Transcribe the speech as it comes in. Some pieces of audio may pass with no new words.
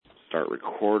start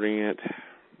recording it.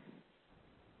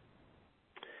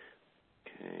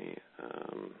 Okay.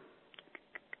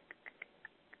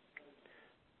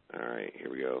 All right, here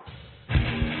we go.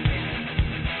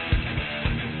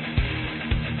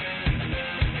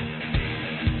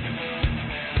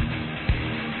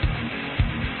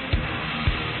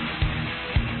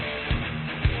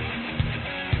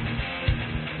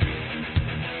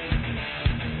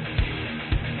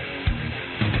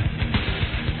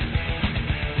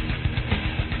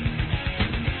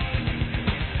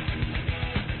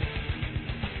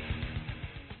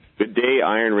 Good day,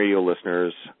 Iron Radio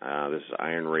listeners. This is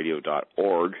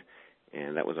ironradio.org,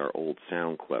 and that was our old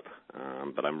sound clip.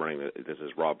 But I'm running this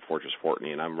is Rob Fortress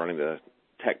Fortney, and I'm running the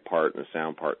tech part and the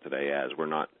sound part today, as we're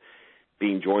not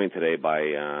being joined today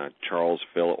by Charles,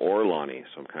 Phil, or Lonnie,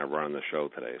 so I'm kind of running the show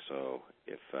today. So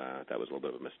if that was a little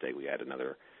bit of a mistake, we had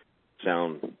another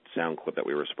sound clip that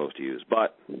we were supposed to use,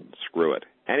 but screw it.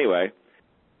 Anyway,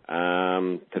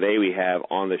 today we have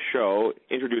on the show,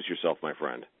 introduce yourself, my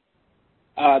friend.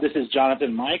 This is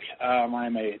Jonathan Mike.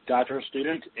 I'm a doctoral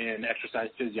student in exercise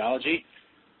physiology,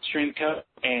 strength coach,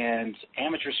 and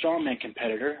amateur strongman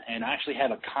competitor, and I actually have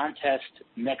a contest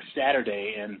next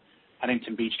Saturday in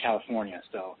Huntington Beach, California,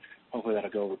 so hopefully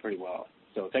that'll go over pretty well.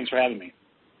 So thanks for having me.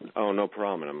 Oh, no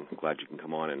problem, and I'm glad you can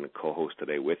come on and co-host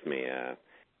today with me.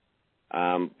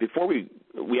 Before we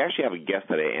actually have a guest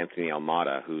today, Anthony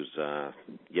Almada, who's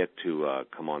yet to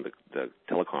come on the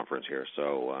teleconference here.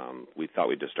 So we thought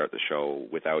we'd just start the show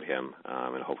without him,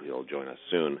 and hopefully he'll join us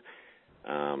soon.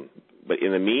 But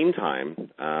in the meantime,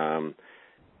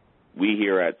 we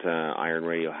here at Iron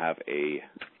Radio have a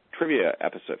trivia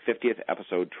episode, 50th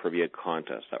episode trivia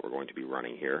contest that we're going to be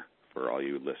running here for all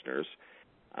you listeners.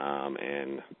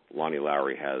 And Lonnie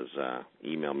Lowry has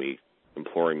emailed me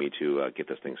imploring me to get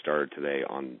this thing started today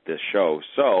on this show.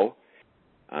 So,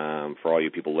 for all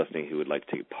you people listening who would like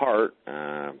to take part,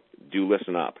 do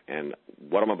listen up. And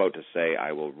what I'm about to say,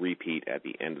 I will repeat at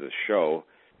the end of the show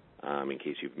in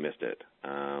case you've missed it.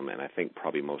 And I think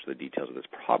probably most of the details of this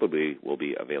probably will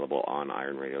be available on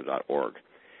ironradio.org.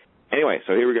 Anyway,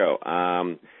 so here we go.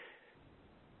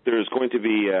 There's going to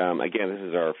be, again, this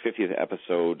is our 50th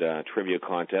episode trivia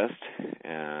contest,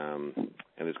 and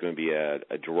there's going to be a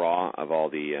draw of all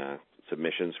the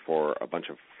submissions for a bunch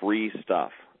of free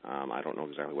stuff. I don't know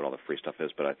exactly what all the free stuff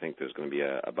is, but I think there's going to be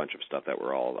a bunch of stuff that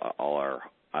we're all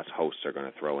us hosts are going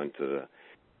to throw into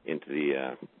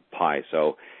the pie.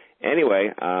 So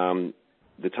anyway,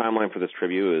 the timeline for this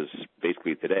trivia is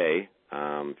basically today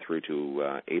through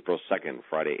to April 2nd,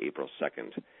 Friday, April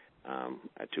 2nd.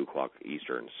 At 2 o'clock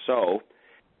Eastern. So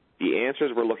the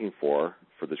answers we're looking for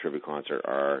the trivia concert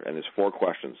are, and there's 4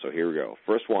 questions, so here we go.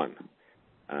 First one,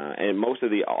 and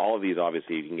all of these,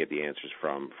 obviously, you can get the answers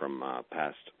from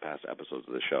past episodes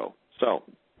of the show. So,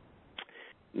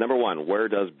 number 1, where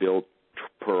does Bill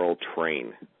Pearl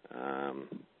train?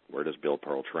 Where does Bill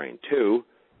Pearl train? 2,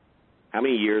 how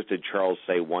many years did Charles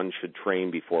say one should train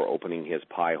before opening his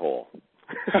pie hole?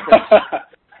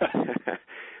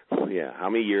 Yeah, how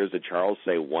many years did Charles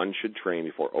say one should train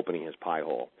before opening his pie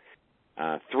hole?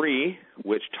 3,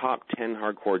 which top 10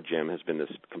 hardcore gym has been the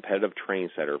competitive training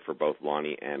center for both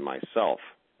Lonnie and myself?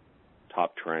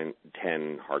 Top 10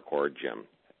 hardcore gym.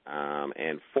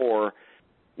 And 4,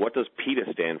 what does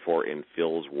PETA stand for in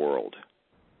Phil's world?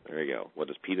 There you go. What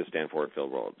does PETA stand for in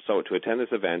Phil's world? So to attend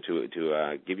this event, to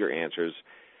give your answers,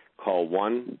 call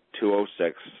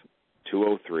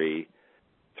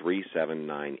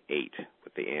 1-206-203-3798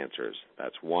 with the answers.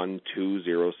 That's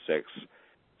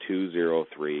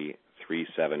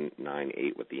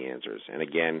 1-206-203-3798 with the answers. And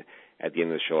again, at the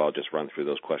end of the show, I'll just run through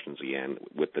those questions again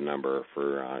with the number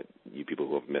for you people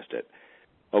who have missed it.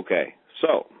 Okay,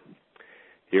 so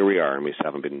here we are, and we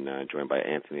haven't been joined by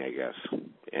Anthony, I guess.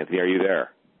 Anthony, are you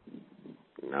there?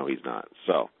 No, he's not.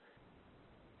 So,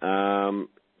 John,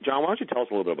 why don't you tell us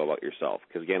a little bit about yourself?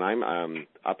 Because, again, I'm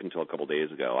up until a couple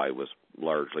days ago, I was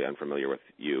largely unfamiliar with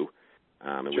you,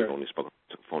 and Sure. We've only spoken on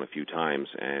the phone a few times.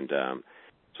 And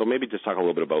so maybe just talk a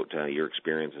little bit about your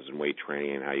experiences in weight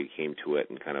training and how you came to it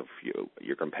and kind of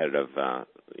your competitive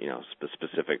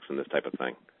specifics and this type of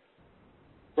thing.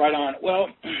 Right on. Well,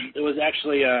 it was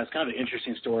actually it's kind of an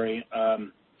interesting story.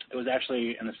 It was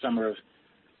actually in the summer of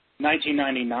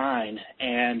 1999,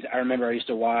 and I remember I used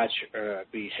to watch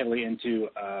be heavily into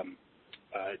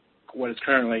what is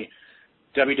currently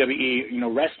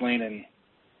WWE, wrestling,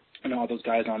 and all those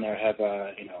guys on there have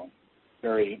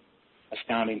very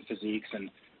astounding physiques, and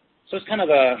so it's kind of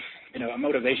a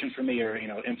motivation for me, or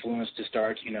influence to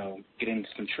start getting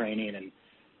some training, and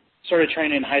started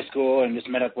training in high school and just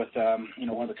met up with one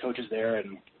of the coaches there,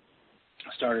 and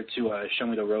started to show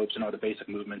me the ropes and all the basic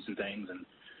movements and things,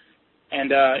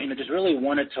 and just really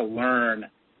wanted to learn,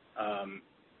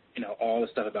 all the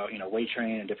stuff about, weight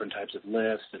training and different types of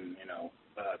lifts and,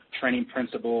 training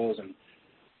principles and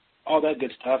all that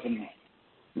good stuff, and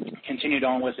continued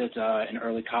on with it in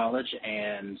early college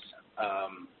and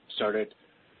started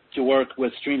to work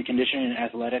with strength and conditioning and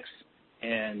athletics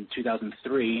in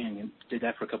 2003, and did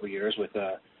that for a couple of years with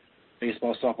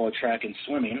baseball, softball, track, and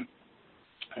swimming,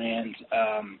 and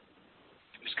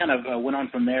just kind of went on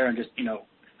from there and just,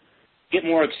 get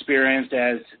more experienced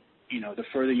as, the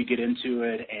further you get into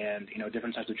it and,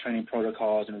 different types of training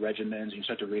protocols and regimens, you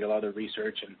start to read a lot of the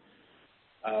research and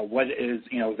what is,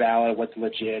 valid, what's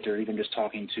legit, or even just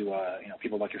talking to,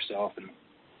 people like yourself and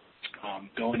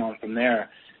going on from there.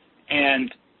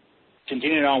 And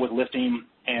continuing on with lifting,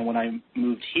 and when I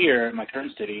moved here in my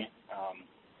current city,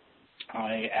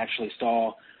 I actually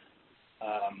saw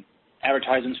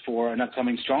advertisements for an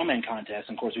upcoming strongman contest.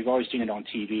 And, of course, we've always seen it on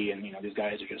TV, and, these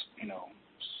guys are just,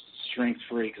 strength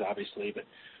freaks, obviously. But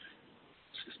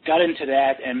got into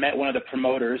that and met one of the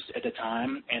promoters at the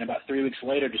time, and about 3 weeks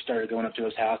later just started going up to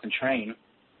his house and train.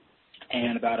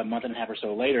 And about a month and a half or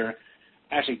so later,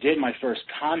 I actually did my first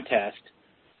contest,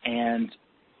 and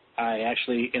I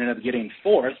actually ended up getting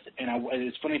fourth. And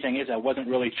the funny thing is I wasn't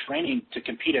really training to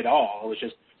compete at all. I was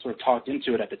just sort of talked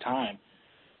into it at the time.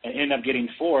 I ended up getting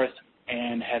fourth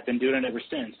and have been doing it ever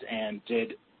since, and this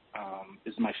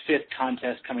is my fifth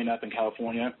contest coming up in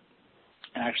California.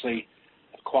 And actually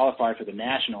qualified for the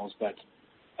Nationals, but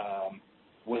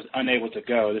was unable to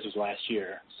go. This was last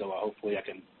year, so hopefully I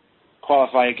can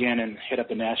qualify again and hit up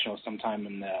the Nationals sometime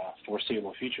in the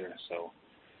foreseeable future. So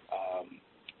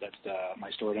that's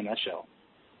my story in a nutshell.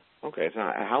 Okay, so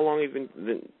how long have you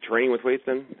been training with weights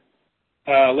then?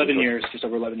 11 years, just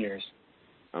over 11 years.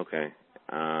 Okay.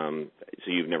 So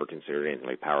you've never considered anything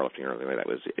like powerlifting or anything like that?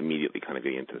 Was immediately kind of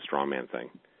getting into the strongman thing?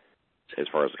 As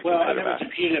far as well, I've never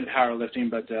competed in powerlifting,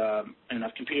 but and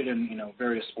I've competed in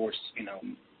various sports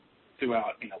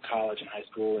throughout college and high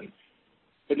school,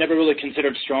 but never really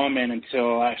considered strongman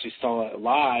until I actually saw it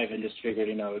live and just figured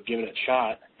give it a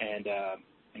shot, and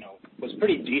was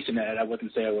pretty decent at it. I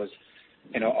wouldn't say I was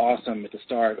awesome at the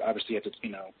start. Obviously, you have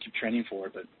to keep training for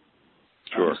it, but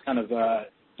sure. Just kind of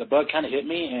the bug kind of hit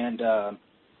me, and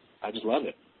I just love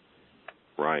it.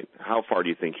 Right. How far do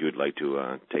you think you would like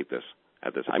to take this?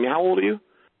 At this, I mean, how old are you?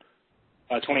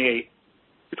 28.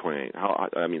 You're 28.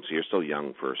 So you're still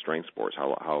young for strength sports.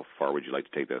 How far would you like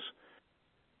to take this?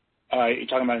 You're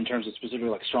talking about in terms of specifically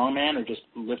like strongman or just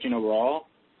lifting overall?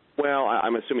 Well,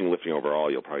 I'm assuming lifting overall,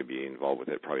 you'll probably be involved with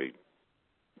it probably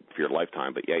for your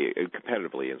lifetime. But yeah,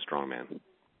 competitively in strongman.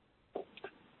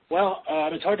 Well,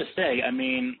 it's hard to say. I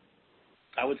mean,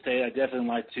 I would say I definitely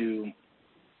like to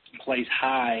place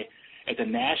high at the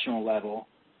national level,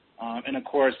 and of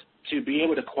course, to be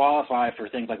able to qualify for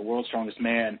things like World's Strongest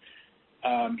Man,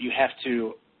 you have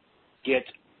to get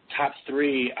top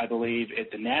 3, I believe,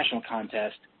 at the national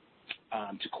contest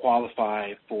to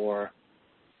qualify for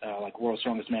like World's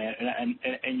Strongest Man,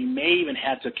 and you may even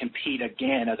have to compete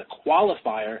again as a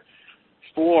qualifier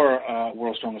for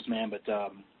World's Strongest Man. But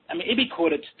I mean, it'd be cool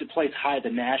to place high at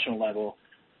the national level.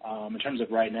 In terms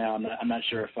of right now, I'm not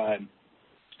sure if I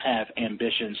have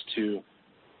ambitions to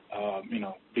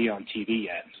be on TV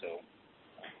yet. So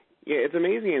yeah, it's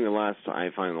amazing in the last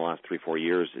 3-4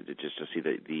 years just to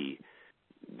see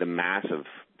the massive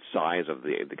size of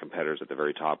the competitors at the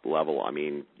very top level. I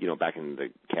mean, back in the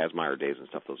Kazmaier days and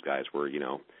stuff, those guys were,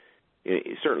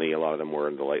 certainly a lot of them were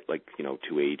in the like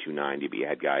 280, 290, but you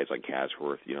had guys like Kaz who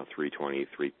were, 320,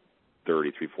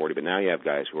 330, 340, but now you have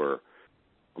guys who are,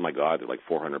 oh my God, they're like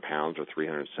 400 pounds or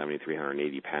 370,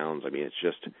 380 pounds. I mean, it's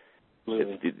just,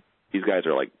 these guys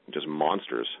are like just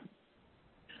monsters.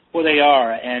 Well, they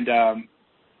are, and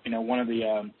one of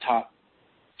the top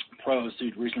pros who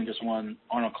recently just won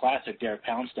Arnold Classic, Derek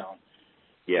Poundstone.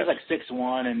 Yes. He was like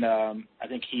 6'1", and I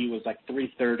think he was like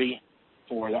 330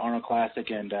 for the Arnold Classic,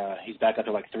 and he's back up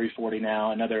to like 340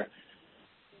 now. Another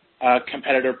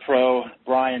competitor pro,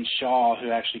 Brian Shaw,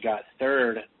 who actually got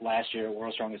third last year at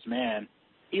World's Strongest Man,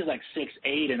 he's like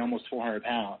 6'8" and almost 400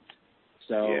 pounds.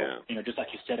 So, just like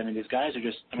you said, I mean, these guys are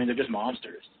just, they're just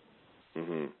monsters.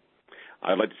 Mm-hmm.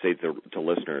 I'd like to say to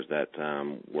listeners that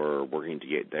we're working to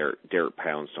get Derek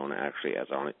Poundstone actually as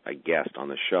a guest on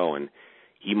the show, and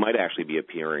he might actually be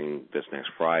appearing this next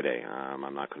Friday.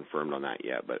 I'm not confirmed on that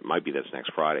yet, but it might be this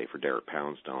next Friday for Derek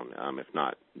Poundstone. If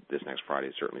not this next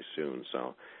Friday, certainly soon.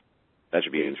 So that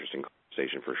should be an interesting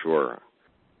conversation for sure.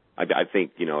 I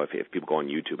think, if people go on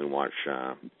YouTube and watch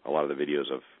a lot of the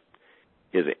videos of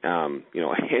his,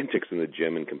 antics in the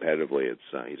gym and competitively,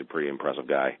 he's a pretty impressive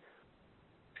guy.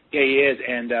 Yeah, he is,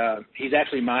 and he's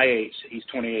actually my age. He's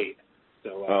 28.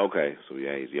 So. Okay. So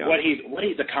yeah, he's young. What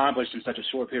he's accomplished in such a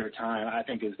short period of time, I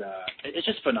think, is it's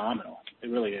just phenomenal. It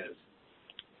really is.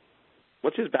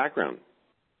 What's his background?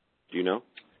 Do you know?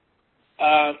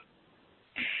 I'm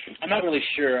not really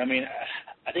sure. I mean,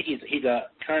 I think he's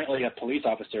currently a police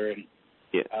officer in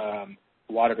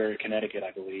Waterbury, Connecticut,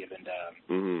 I believe, and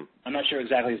I'm not sure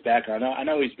exactly his background. I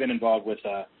know he's been involved with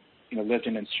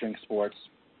lifting and strength sports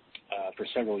for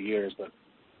several years, but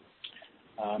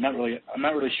I'm not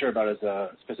really sure about his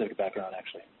specific background,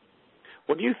 actually.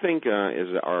 What do you think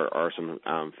are some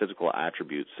physical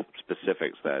attributes,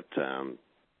 specifics that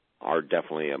are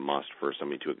definitely a must for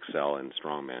somebody to excel in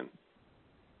strongman?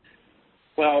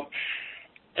 Well,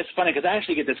 it's funny because I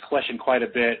actually get this question quite a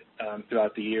bit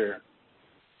throughout the year.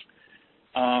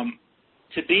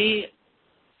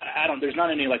 There's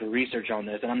not any research on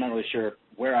this, and I'm not really sure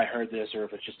where I heard this or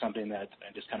if it's just something that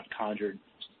I just kind of conjured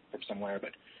from somewhere.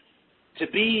 But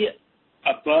to be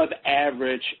above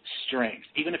average strength,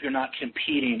 even if you're not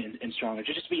competing in strongman,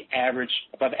 just to be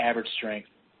above average strength,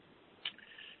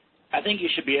 I think you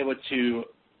should be able to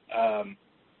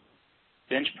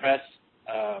bench press,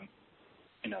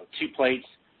 2 plates,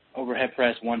 overhead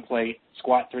press 1 plate,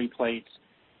 squat 3 plates,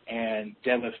 and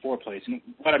deadlift 4 plates. And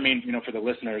what I mean, for the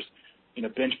listeners,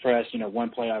 bench press, 1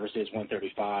 plate obviously is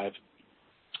 135,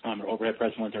 or overhead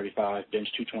press 135, bench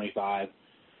 225,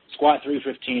 squat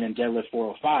 315, and deadlift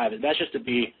 405. And that's just to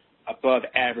be above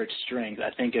average strength.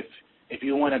 I think if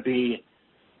you want to be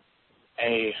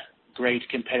a great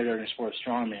competitor in the sport of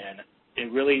strongman,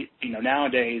 it really,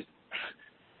 nowadays,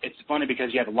 it's funny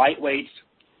because you have lightweights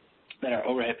that are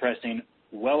overhead pressing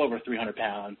well over 300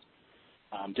 pounds,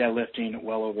 deadlifting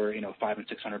well over, 500 and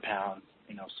 600 pounds,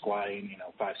 squatting,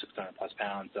 500, 600 plus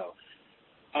pounds. So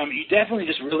you definitely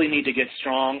just really need to get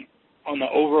strong on the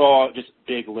overall just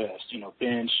big lifts,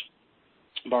 bench,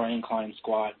 bar incline,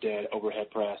 squat, dead, overhead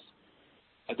press.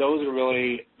 Those are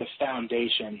really the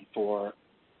foundation for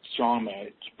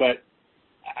strongman. But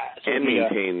and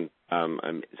maintain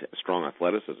strong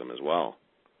athleticism as well.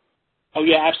 Oh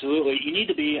yeah, absolutely. You need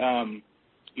to be,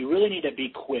 you really need to be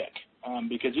quick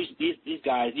because these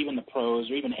guys, even the pros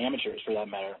or even amateurs for that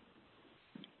matter,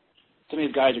 some of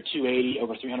these guys are 280,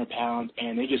 over 300 pounds,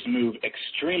 and they just move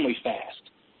extremely fast.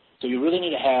 So you really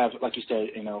need to have, like you said,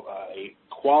 a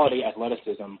quality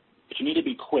athleticism, but you need to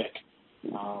be quick.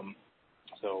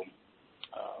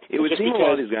 It would seem a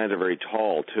lot of these guys are very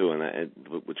tall too, and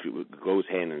which goes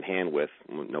hand in hand with,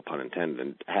 no pun intended,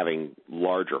 and having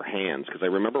larger hands. Because I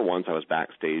remember once I was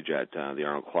backstage at the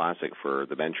Arnold Classic for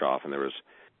the bench off, and there was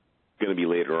going to be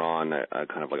later on a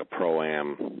kind of like a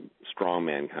pro-am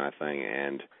strongman kind of thing,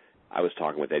 and I was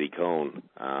talking with Eddie Cohn,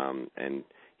 and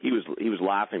he was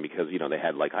laughing because they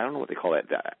had I don't know what they call that,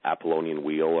 the Apollonian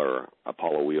wheel or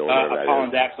Apollo wheel.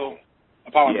 Apollon-Daxel.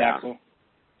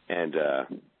 And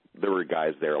there were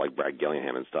guys there like Brad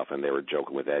Gillingham and stuff, and they were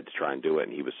joking with Ed to try and do it,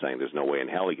 and he was saying there's no way in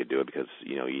hell he could do it because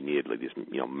you needed these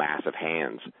massive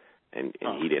hands, and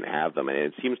he didn't have them. And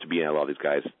it seems to be a lot of these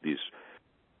guys, these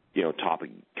top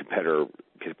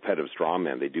competitive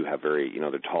strongmen, they do have very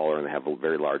they're taller and they have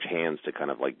very large hands to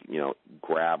kind of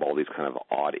grab all these kind of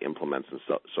odd implements and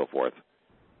so forth.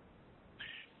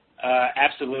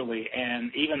 Absolutely,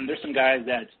 and even there's some guys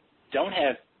that don't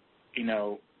have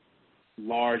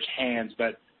large hands,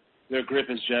 but their grip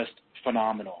is just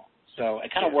phenomenal. So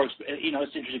it kind of works,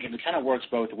 it's interesting because it kind of works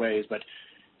both ways, but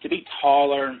to be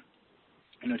taller,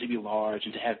 to be large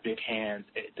and to have big hands,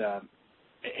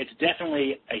 it's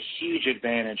definitely a huge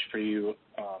advantage for you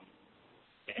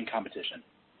in competition.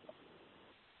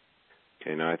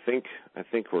 Okay, now I think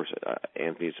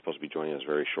Anthony's supposed to be joining us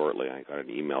very shortly. I got an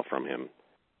email from him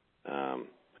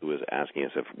who was asking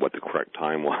us what the correct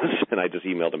time was, and I just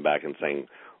emailed him back and saying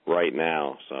right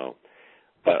now. So,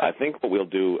 but I think what we'll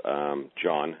do,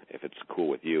 John, if it's cool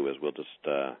with you, is we'll just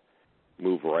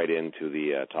move right into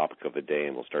the topic of the day,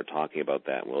 and we'll start talking about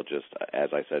that. And we'll just, as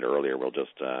I said earlier, we'll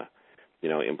just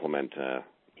implement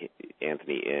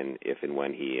Anthony in if and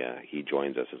when he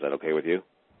joins us. Is that okay with you?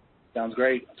 Sounds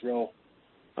great. Let's roll.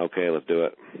 Okay, let's do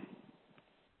it.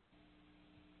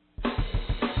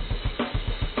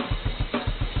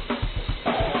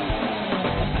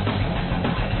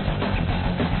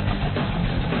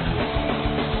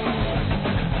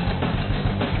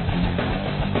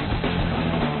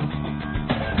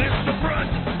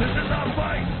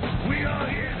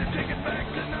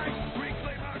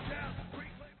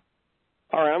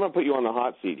 All right, I'm going to put you on the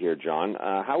hot seat here, John.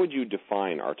 How would you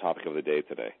define our topic of the day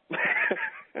today?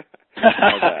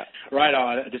 Right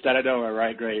on. Just out of nowhere,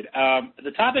 right? Great.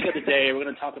 The topic of the day, we're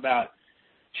going to talk about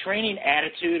training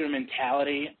attitude or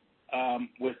mentality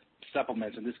with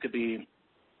supplements, and this could be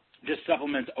just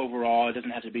supplements overall. It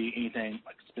doesn't have to be anything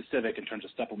like specific in terms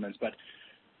of supplements, but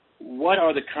what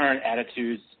are the current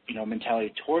attitudes,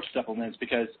 mentality towards supplements?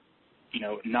 Because,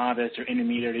 novice or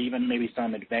intermediate or even maybe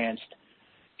some advanced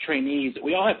trainees,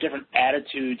 we all have different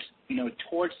attitudes,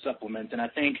 towards supplements. And I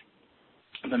think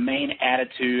the main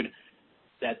attitude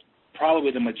that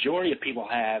probably the majority of people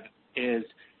have is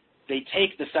they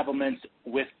take the supplements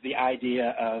with the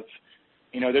idea of,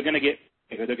 they're going to get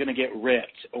bigger, they're going to get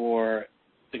ripped, or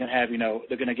they're going to have,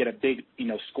 they're going to get a big,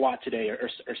 squat today or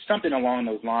something along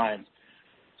those lines.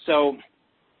 So,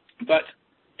 but,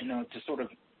 to sort of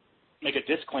make a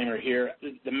disclaimer here,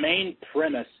 the main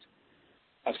premise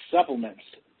of supplements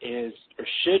is or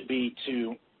should be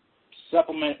to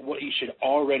supplement what you should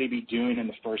already be doing in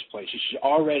the first place. You should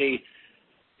already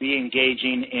be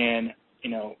engaging in,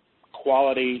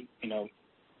 quality,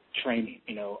 training,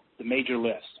 the major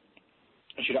lifts.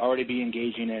 You should already be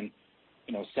engaging in,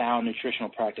 sound nutritional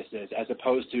practices, as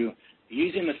opposed to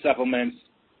using the supplements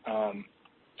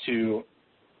to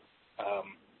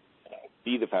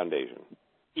be the foundation.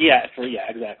 Yeah,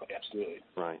 exactly, absolutely.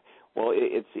 Right. Well,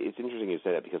 it's interesting you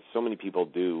say that, because so many people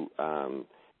do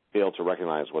fail to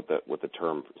recognize what the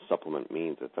term supplement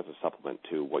means. That that's a supplement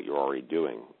to what you're already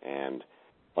doing. And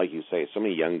like you say, so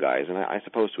many young guys, and I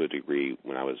suppose to a degree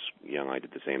when I was young I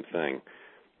did the same thing.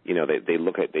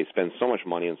 They spend so much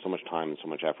money and so much time and so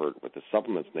much effort with the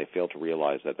supplements, and they fail to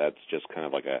realize that that's just kind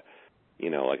of like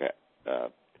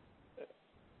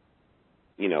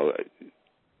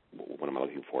what am I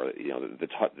looking for? The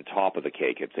top of the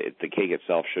cake. It's the cake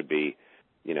itself should be,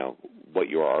 what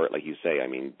you are, like you say. I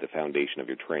mean, the foundation of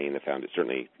your training,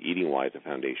 certainly eating-wise, the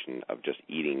foundation of just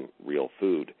eating real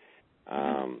food.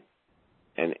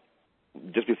 And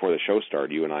just before the show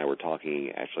started, you and I were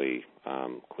talking actually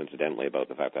coincidentally about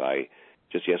the fact that I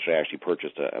just yesterday actually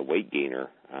purchased a weight gainer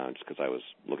just because I was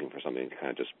looking for something to kind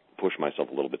of just push myself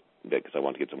a little bit because I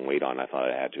wanted to get some weight on. I thought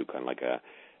I had to kind of like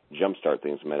jumpstart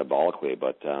things metabolically,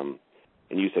 but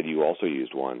and you said you also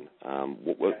used one.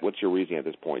 What's your reasoning at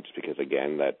this point? Just because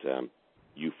again that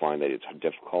you find that it's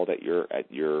difficult at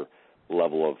your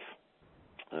level of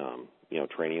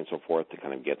training and so forth to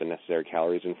kind of get the necessary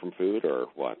calories in from food, or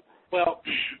what? Well,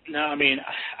 no, I mean,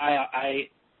 I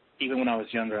even when I was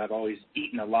younger, I've always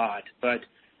eaten a lot, but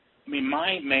I mean,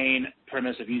 my main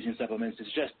premise of using supplements is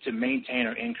just to maintain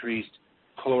or increase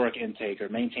caloric intake or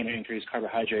maintain or increase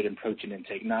carbohydrate and protein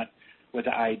intake, not with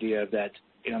the idea that,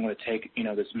 I'm going to take,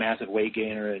 this massive weight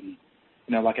gainer and,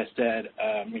 like I said,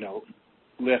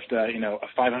 lift, a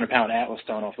 500-pound Atlas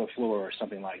stone off the floor or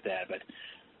something like that. But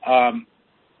on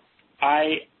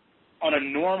a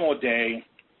normal day,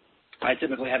 I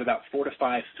typically have about 4 to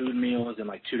 5 food meals and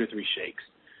like 2 to 3 shakes.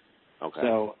 Okay.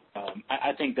 So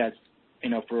I think that's,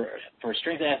 for a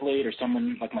strength athlete or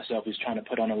someone like myself who's trying to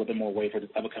put on a little bit more weight for the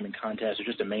upcoming contest or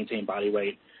just to maintain body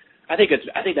weight, I think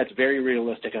that's very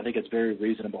realistic. I think it's very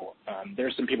reasonable.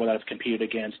 There's some people that I've competed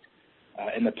against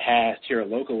in the past here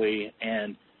locally,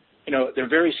 and they're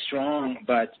very strong,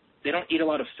 but they don't eat a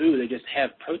lot of food. They just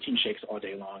have protein shakes all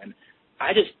day long, and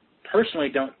I just personally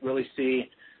don't really see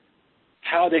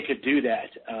how they could do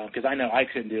that, because I know I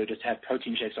couldn't do it, just have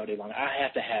protein shakes all day long. I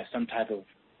have to have some type of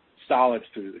solid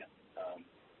food.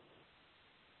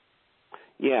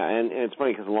 Yeah, and it's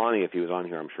funny because Lonnie, if he was on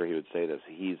here, I'm sure he would say this.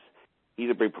 He's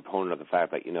a big proponent of the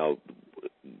fact that,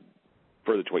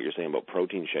 further to what you're saying about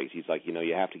protein shakes, he's like,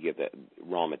 you have to get that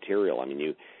raw material. I mean,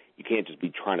 you can't just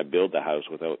be trying to build the house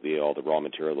without all the raw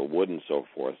material, the wood and so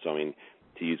forth. So, I mean,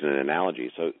 to use an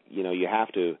analogy, so, you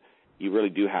really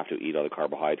do have to eat all the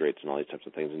carbohydrates and all these types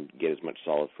of things and get as much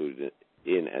solid food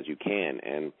in as you can.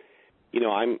 And,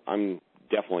 I'm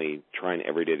definitely trying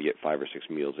every day to get 5 or 6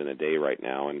 meals in a day right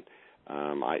now. And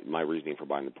my reasoning for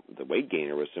buying the weight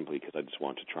gainer was simply because I just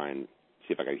want to try and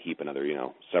see if I could heap another,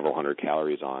 several hundred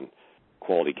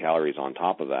quality calories on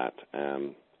top of that.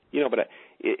 But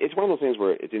it's one of those things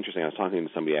where it's interesting. I was talking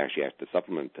to somebody actually at the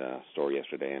supplement store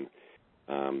yesterday,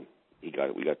 and we got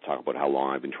to talk about how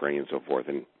long I've been training and so forth.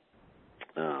 And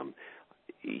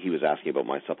he was asking about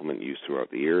my supplement use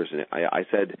throughout the years, and I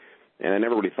said, and I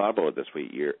never really thought about it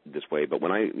this way, but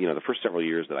when the first several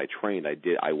years that I trained,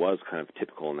 I was kind of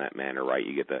typical in that manner, right?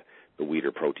 You get the wheat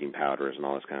or protein powders and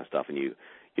all this kind of stuff, and you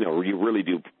really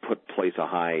do place a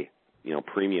high,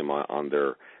 premium on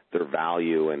their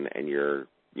value and your,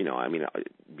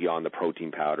 beyond the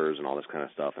protein powders and all this kind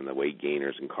of stuff and the weight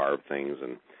gainers and carb things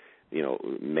and,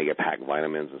 mega pack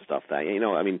vitamins and stuff that,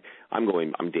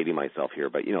 I'm dating myself here,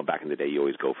 but, back in the day, you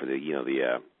always go for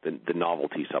the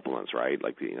novelty supplements, right?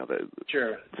 Like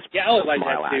Sure. Yeah, I would like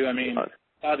that too. I mean,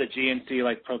 the GNC,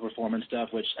 like Pro Performance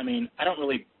stuff, which, I don't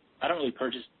really I don't really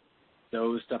purchase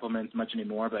those supplements much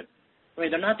anymore, but I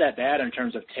mean, they're not that bad in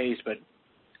terms of taste, but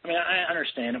I mean, I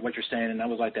understand what you're saying, and I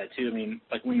was like that too. I mean,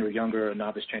 like when you were younger, a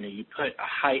novice trainer, you put a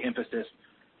high emphasis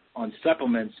on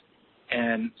supplements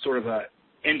and sort of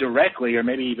indirectly or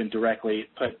maybe even directly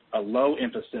put a low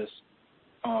emphasis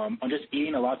on just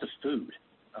eating lots of food.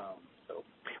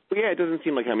 Well, yeah, it doesn't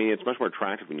seem like, I mean, it's much more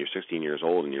attractive when you're 16 years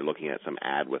old and you're looking at some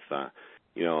ad with,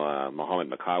 Muhammad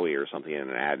Makawi or something in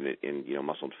an ad in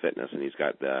Muscle and Fitness, and he's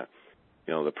got the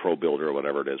Pro Builder or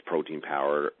whatever it is, protein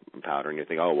powder, and you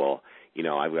think, oh, well,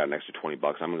 I've got an extra $20,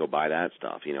 I'm going to go buy that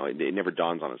stuff. It never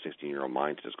dawns on a 16-year-old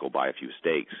mind to just go buy a few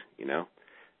steaks, No,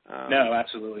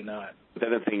 absolutely not. But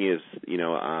then the thing is,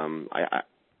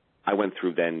 I went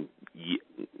through then,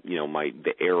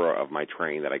 the era of my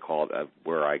training that I called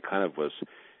where I kind of was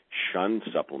shunned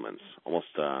supplements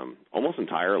almost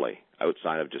entirely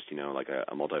outside of just, like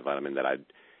a multivitamin that I'd,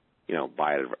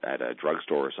 buy at a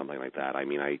drugstore or something like that. I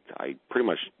mean, I pretty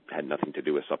much had nothing to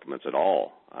do with supplements at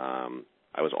all.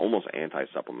 I was almost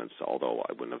anti-supplements, although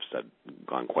I wouldn't have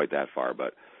gone quite that far.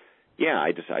 But yeah,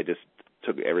 I just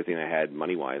took everything I had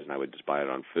money-wise and I would just buy it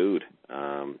on food.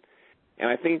 And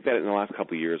I think that in the last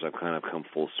couple of years I've kind of come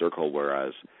full circle,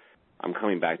 whereas I'm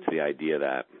coming back to the idea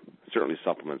that certainly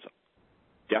supplements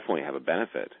definitely have a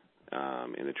benefit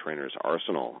in the trainer's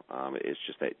arsenal. It's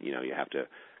just that, you have to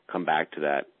come back to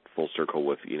that full circle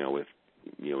with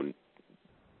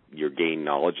your gained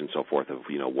knowledge and so forth of,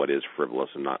 what is frivolous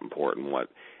and not important, what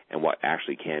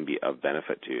actually can be of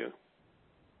benefit to you.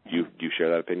 Do you share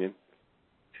that opinion?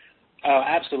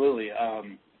 Absolutely.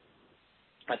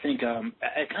 I think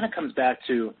it kind of comes back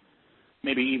to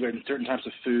maybe even certain types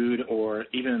of food or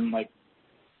even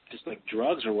just like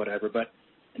drugs or whatever. But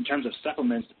in terms of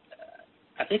supplements,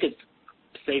 I think it's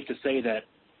safe to say that,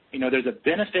 there's a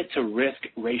benefit to risk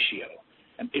ratio.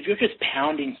 And if you're just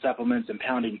pounding supplements and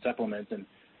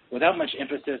without much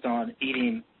emphasis on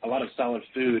eating a lot of solid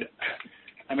food,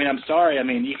 I mean, I'm sorry. I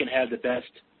mean, you can have the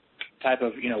best type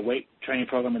of, weight training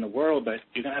program in the world, but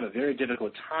you're going to have a very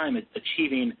difficult time at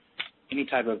achieving any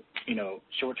type of,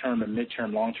 short-term or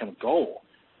mid-term, long-term goal.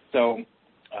 So,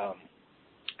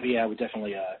 yeah, I would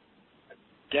definitely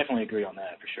agree on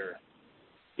that for sure.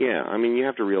 Yeah, I mean, you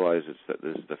have to realize that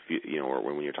this is or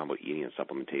when you're talking about eating and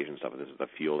supplementation stuff, this is the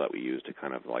fuel that we use to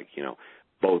kind of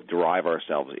both drive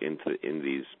ourselves in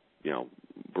these,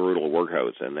 brutal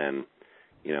workouts and then,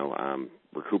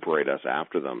 recuperate us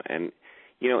after them. And,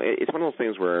 it's one of those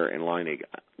things where, and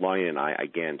Lonnie and I,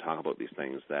 again, talk about these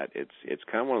things, that it's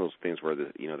kind of one of those things where,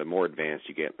 the more advanced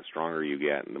you get, the stronger you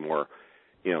get, and the more,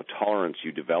 tolerance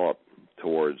you develop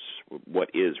towards what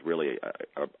is really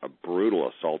a brutal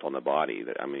assault on the body.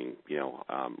 That, I mean,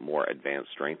 more advanced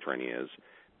strength training is,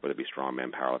 whether it be strongman,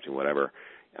 powerlifting, whatever.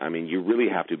 I mean, you really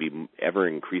have to be ever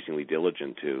increasingly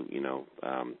diligent to,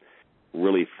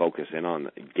 really focus in on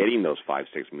getting those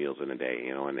 5-6 meals in a day,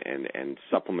 and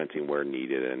supplementing where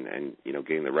needed and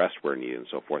getting the rest where needed and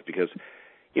so forth. Because,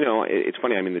 it's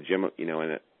funny, I'm in the gym,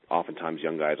 and oftentimes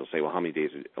young guys will say, well, how many days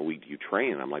a week do you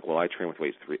train? And I'm like, well, I train with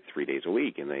weights three days a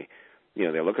week. And they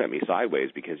look at me sideways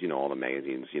because, all the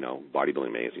magazines,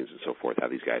 bodybuilding magazines and so forth have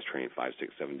these guys training 5,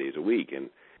 6, 7 days a week. And,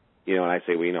 and I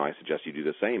say, well, I suggest you do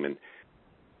the same. And,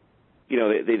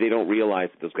 they don't realize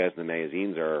that those guys in the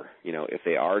magazines are, if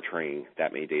they are training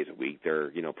that many days a week,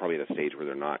 they're, probably at a stage where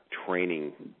they're not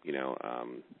training,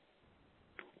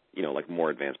 like more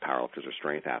advanced powerlifters or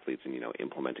strength athletes and,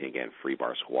 implementing, again, free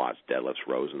bar squats, deadlifts,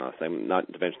 rows, and nothing.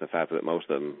 Not to mention the fact that most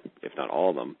of them, if not all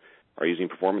of them, are using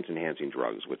performance-enhancing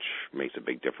drugs, which makes a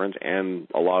big difference. And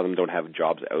a lot of them don't have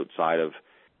jobs outside of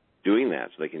doing that,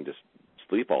 so they can just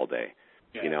sleep all day.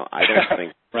 Yeah. I don't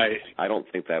think right. I don't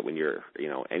think that when you're,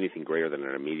 anything greater than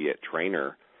an immediate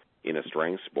trainer in a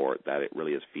strength sport, that it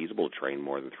really is feasible to train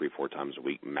more than 3-4 times a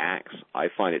week max. I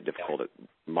find it difficult at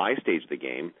my stage of the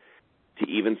game to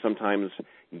even sometimes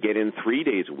get in 3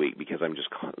 days a week because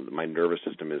my nervous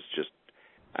system is just,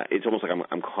 it's almost like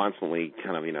I'm constantly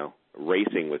kind of,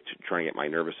 racing with trying to get my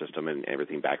nervous system and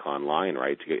everything back online,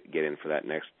 right, to get in for that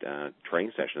next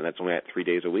training session. And that's only at 3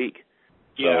 days a week.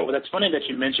 Yeah, well, that's funny that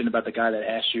you mentioned about the guy that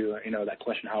asked you, that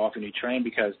question, how often you train,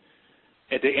 because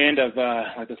at the end of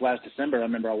this last December, I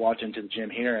remember I walked into the gym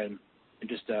here and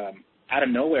just out of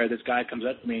nowhere, this guy comes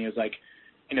up to me and is like,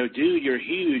 dude, you're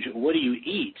huge. What do you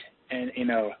eat? And,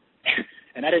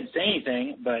 and I didn't say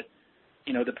anything, but,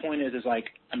 the point is like,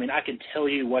 I mean, I can tell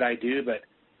you what I do, but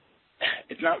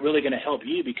it's not really going to help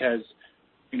you because,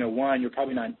 one, you're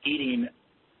probably not eating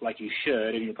like you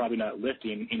should, and you're probably not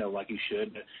lifting, like you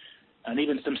should. And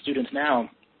even some students now,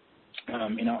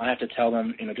 I have to tell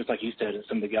them, just like you said,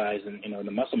 some of the guys in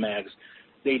the muscle mags,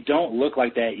 they don't look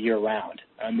like that year-round.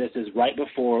 And this is right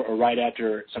before or right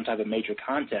after some type of major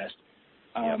contest.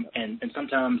 And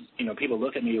sometimes, people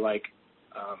look at me like,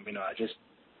 I just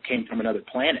came from another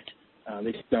planet.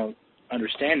 They just don't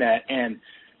understand that. And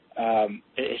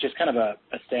it's just kind of a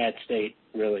sad state,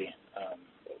 really.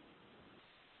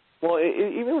 Well,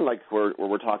 even like where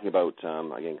we're talking about,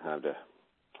 again, kind of to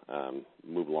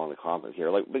move along the conference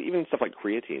here, but even stuff like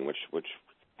creatine, which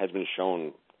has been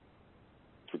shown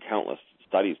through countless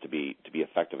studies to be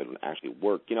effective and actually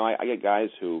work. I get guys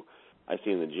who I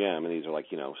see in the gym, and these are like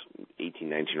 18,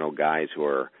 19-year-old guys who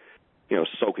are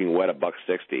soaking wet at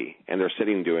 $160, and they're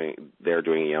sitting doing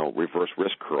reverse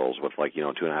wrist curls with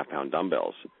 2.5 pound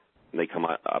dumbbells, and they come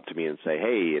up to me and say,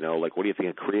 hey, what do you think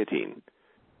of creatine?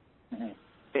 Mm-hmm.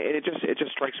 It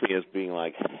just strikes me as being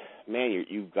like, man,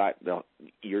 you've got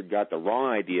the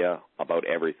wrong idea about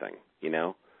everything.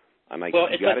 I'm like, well,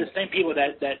 it's like the same people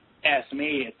that ask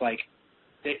me. It's like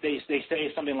they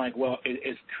say something like, well,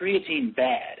 is creatine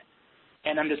bad?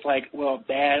 And I'm just like, well,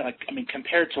 bad.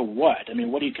 Compared to what?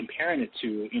 What are you comparing it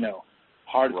to?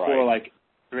 Hardcore like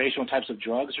recreational types of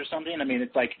drugs or something?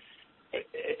 It's like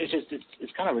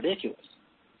it's kind of ridiculous.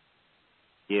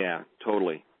 Yeah,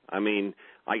 totally.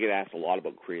 I get asked a lot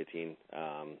about creatine.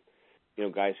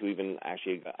 Guys who even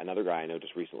actually, another guy I know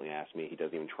just recently asked me, he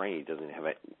doesn't even train. He doesn't have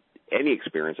any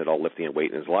experience at all lifting a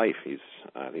weight in his life. He's,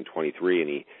 I think, 23,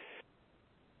 and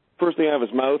first thing out of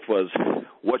his mouth was,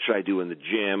 what should I do in the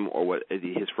gym? Or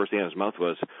his first thing out of his mouth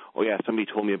was, oh, yeah, somebody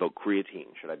told me about creatine.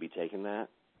 Should I be taking that?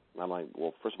 And I'm like,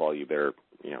 well, first of all, you better,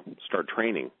 start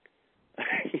training.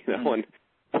 And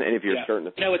if you're starting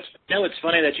to... It's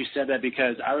funny that you said that,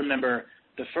 because I remember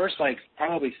the first,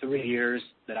 probably 3 years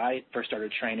that I first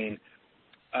started training,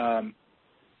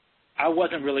 I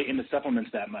wasn't really into supplements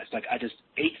that much. I just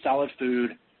ate solid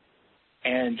food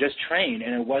and just trained,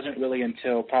 and it wasn't really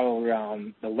until probably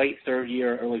around the late third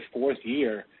year, early fourth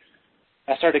year,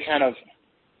 I started to kind of,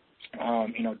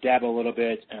 dabble a little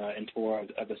bit into more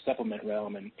of the supplement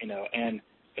realm, and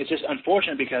it's just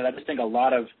unfortunate because I just think a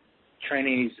lot of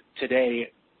trainees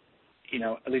today,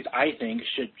 at least I think,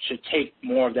 should take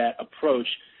more of that approach.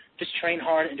 Just train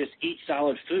hard and just eat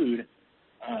solid food,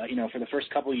 for the first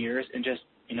couple of years, and just,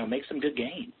 make some good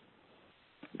gains.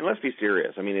 And let's be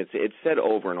serious. It's said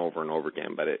over and over and over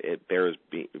again, but it bears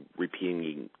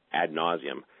repeating ad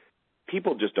nauseum.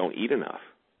 People just don't eat enough.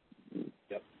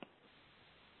 Yep.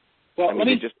 Well, let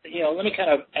me kind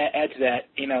of add to that,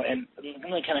 and let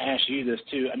me kind of ask you this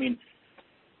too.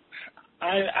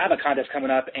 I have a contest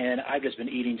coming up, and I've just been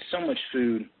eating so much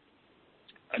food,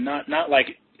 not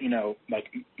like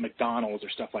McDonald's or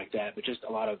stuff like that, but just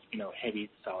a lot of heavy,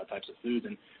 solid types of foods.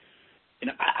 And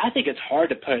I think it's hard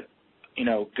to put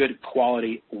good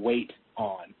quality weight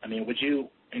on. Would you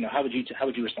how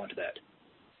would you respond to that?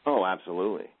 Oh,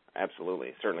 absolutely.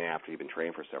 Certainly after you've been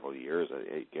training for several years,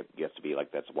 it gets to be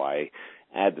like, that's why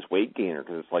I add this weight gainer,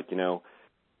 because it's like,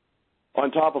 on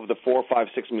top of the 4, 5,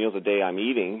 6 meals a day I'm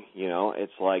eating,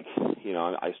 it's like,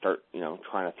 I start,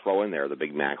 trying to throw in there the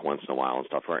Big Mac once in a while and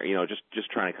stuff, or, just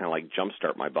trying to kind of like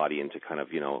jumpstart my body into kind of,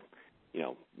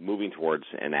 moving towards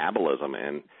anabolism.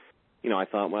 And, I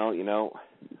thought, well,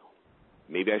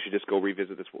 maybe I should just go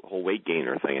revisit this whole weight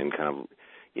gainer thing and kind of,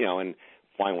 and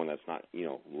find one that's not,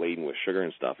 laden with sugar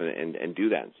and stuff, and do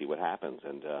that and see what happens.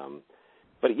 And,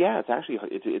 but yeah, it's actually,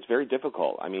 it's very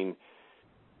difficult.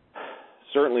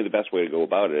 Certainly the best way to go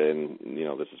about it, and,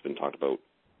 this has been talked about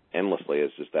endlessly,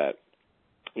 is just that,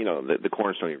 the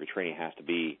cornerstone of your training has to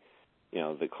be,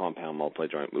 the compound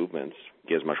multi-joint movements.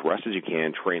 Get as much rest as you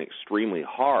can, train extremely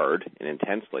hard and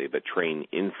intensely, but train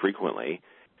infrequently,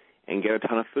 and get a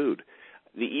ton of food.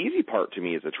 The easy part to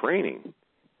me is the training.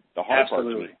 The hard part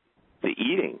to me is the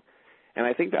eating. And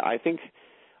I think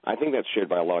that's shared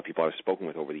by a lot of people I've spoken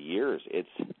with over the years. It's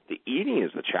the eating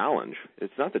is the challenge.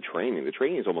 It's not the training. The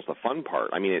training is almost the fun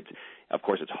part. Of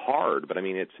course it's hard, but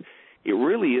it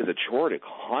really is a chore to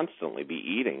constantly be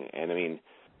eating. And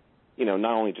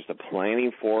not only just the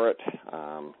planning for it,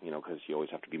 because you always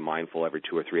have to be mindful every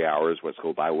 2 or 3 hours what's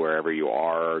go by wherever you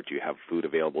are. Do you have food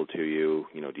available to you?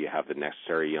 Do you have the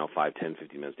necessary, 5, 10,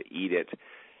 15 minutes to eat it?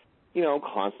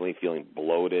 Constantly feeling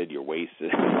bloated. Your waist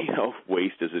is,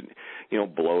 waist isn't,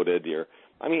 bloated.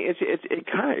 It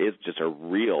kind of is just a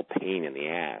real pain in the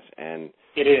ass. And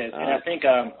it is. And I think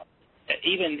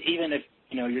even if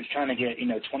you're trying to get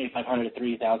 2,500 to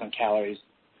 3,000 calories,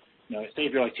 say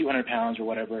if you're like 200 pounds or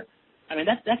whatever,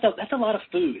 that's a lot of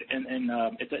food, and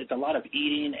it's a lot of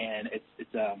eating, and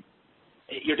it's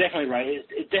you're definitely right.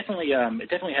 It definitely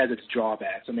has its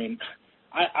drawbacks.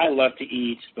 I love to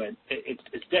eat, but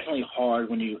it's definitely hard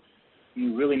when you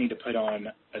really need to put on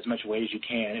as much weight as you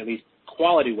can, at least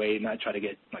quality way, not try to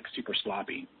get like super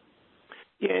sloppy.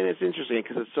 Yeah, and it's interesting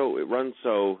because it runs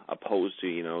so opposed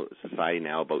to society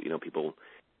now about people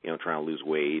trying to lose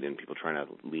weight and people trying to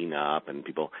lean up and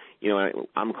people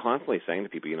I'm constantly saying to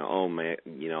people oh man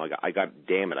I got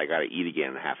damn it I got to eat again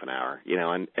in half an hour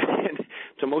and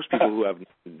to most people who have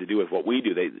to do with what we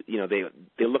do they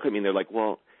look at me and they're like,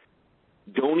 well,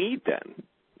 don't eat then.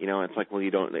 It's like, well,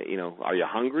 you don't, are you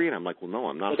hungry? And I'm like, well, no,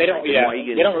 I'm not. Well, they don't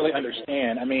really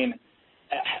understand. I mean,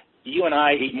 you and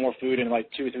I eat more food in like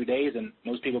 2 or 3 days than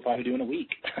most people probably do in a week.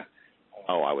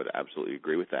 Oh, I would absolutely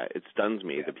agree with that. It stuns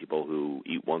me the people who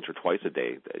eat once or twice a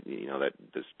day. That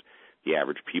just the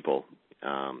average people.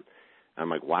 I'm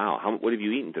like, wow, what have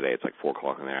you eaten today? It's like 4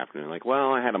 o'clock in the afternoon. Like,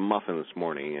 well, I had a muffin this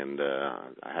morning and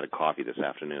I had a coffee this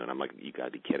afternoon. I'm like, you got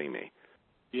to be kidding me.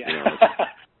 Yeah.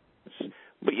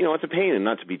 But it's a pain, and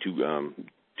not to be too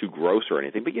gross or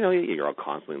anything. But you're all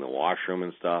constantly in the washroom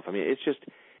and stuff. I mean, it's just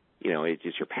it's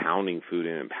just you're pounding food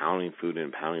in and pounding food in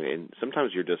and pounding it. And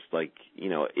sometimes you're just like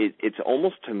it's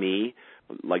almost to me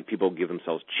like people give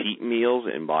themselves cheat meals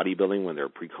in bodybuilding when they're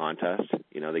pre-contest.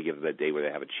 They give that day where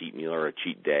they have a cheat meal or a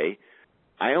cheat day.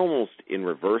 I almost in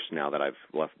reverse now that I've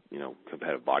left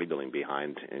competitive bodybuilding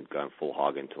behind and gone full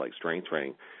hog into like strength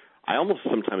training. I almost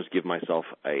sometimes give myself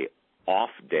a off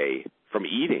day from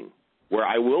eating, where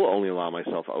I will only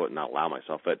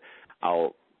but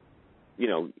I'll,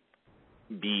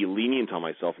 be lenient on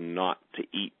myself not to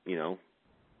eat,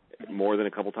 more than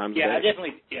a couple times a day.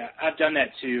 I've done that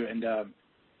too, and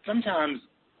sometimes,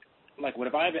 like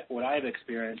what I've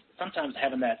experienced, sometimes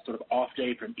having that sort of off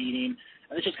day from eating,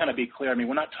 and let's just kind of be clear, I mean,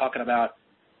 we're not talking about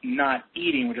not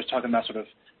eating, we're just talking about sort of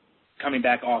coming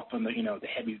back off from the, the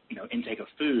heavy, intake of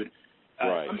food.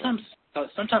 Right.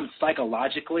 Sometimes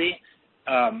psychologically,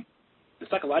 the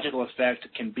psychological effect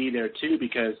can be there too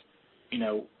because,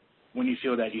 when you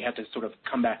feel that you have to sort of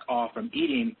come back off from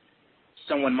eating,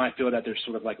 someone might feel that they're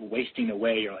sort of like wasting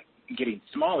away or like getting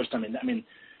small or something. I mean,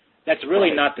 that's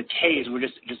really not the case. We're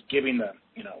just giving the,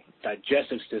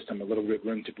 digestive system a little bit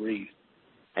room to breathe.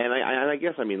 And I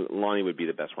guess, Lonnie would be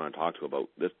the best one to talk to about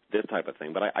this type of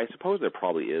thing. But I suppose there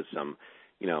probably is some,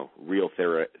 real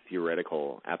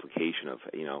theoretical application of,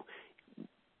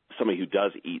 somebody who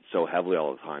does eat so heavily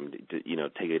all the time to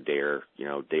take a day or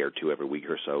two every week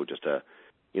or so just to,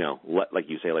 like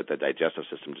you say, let the digestive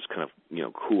system just kind of,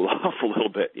 cool off a little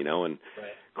bit, and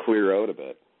clear out a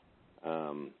bit.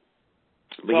 One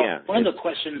of the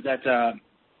questions that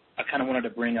I kind of wanted to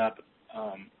bring up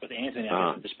with Anthony,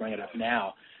 I'm just bring it up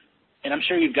now, and I'm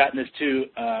sure you've gotten this too,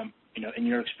 in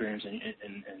your experience and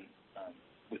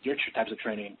with your types of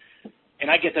training, and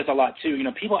I get this a lot too.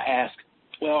 People ask,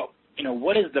 well,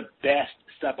 what is the best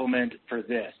supplement for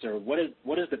this, or what is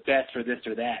the best for this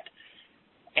or that,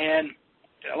 and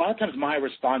a lot of times my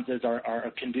responses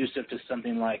are conducive to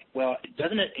something like, well,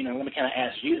 doesn't it, let me kind of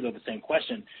ask you the same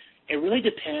question. It really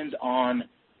depends on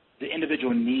the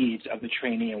individual needs of the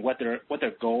trainee and what their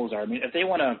goals are. I mean, if they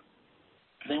want to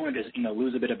just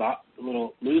lose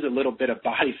a little bit of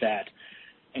body fat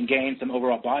and gain some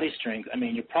overall body strength, I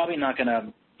mean, you're probably not going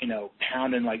to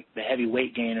pound in like the heavy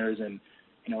weight gainers and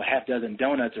a half dozen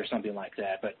donuts or something like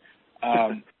that.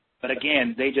 But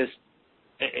again, there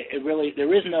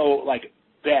is no like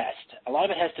best. A lot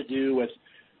of it has to do with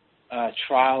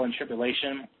trial and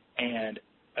tribulation and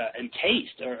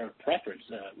taste or preference.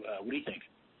 What do you think?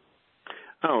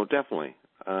 Oh, definitely.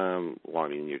 Well, I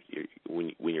mean,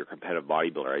 when you're a competitive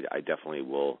bodybuilder, I definitely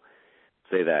will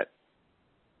say that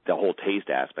the whole taste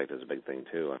aspect is a big thing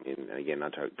too. I mean, again,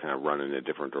 not to kind of run in a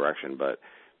different direction, but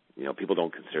people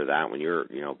don't consider that when you're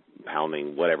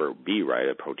pounding whatever it be, right,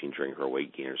 a protein drink or a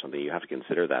weight gain or something. You have to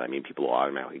consider that. I mean, people will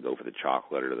automatically go for the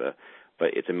chocolate or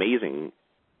but it's amazing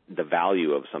the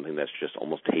value of something that's just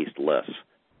almost tasteless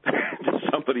to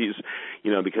somebody who's,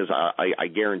 because I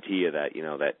guarantee you that,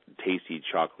 that tasty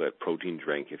chocolate protein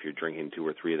drink, if you're drinking 2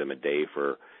 or 3 of them a day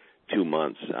for 2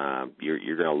 months,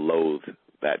 you're going to loathe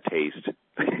that taste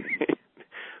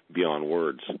beyond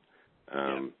words.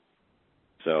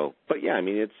 But yeah, I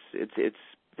mean, it's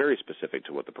very specific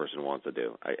to what the person wants to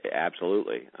do.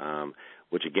 Absolutely.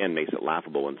 Which again makes it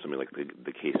laughable when somebody like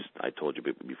the case I told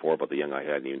you before about the young guy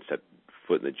who hadn't even set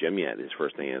foot in the gym yet. His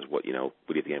first thing is, what do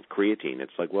you think of creatine?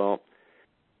 It's like, well,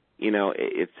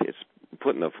 it's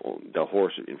putting the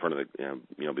horse in front of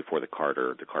the before the cart,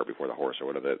 or the cart before the horse, or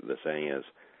whatever the saying is.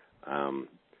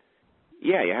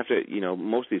 Yeah, you have to,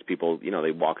 most of these people,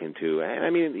 they walk into, and I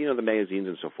mean, the magazines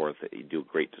and so forth, they do a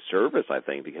great disservice, I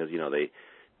think, because, they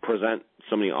present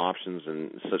so many options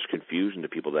and such confusion to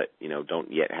people that,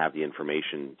 don't yet have the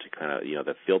information to kind of,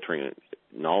 the filtering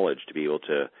knowledge to be able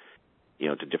to,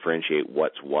 to differentiate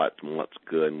what's what and what's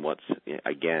good and what's,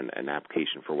 again, an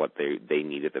application for what they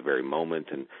need at the very moment.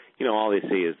 And, all they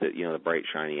say is that, the bright,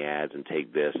 shiny ads and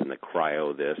take this and the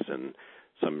cryo this and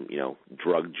some,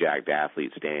 drug-jacked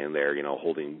athlete standing there,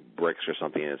 holding bricks or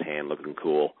something in his hand looking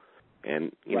cool.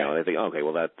 And, they think, okay,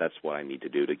 well, that's what I need to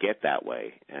do to get that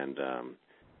way. And,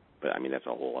 but, I mean, that's a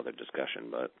whole other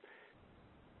discussion. But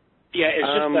yeah,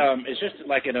 it's just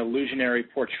like an illusionary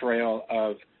portrayal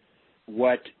of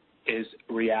what is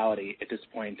reality at this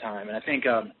point in time. And I think,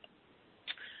 and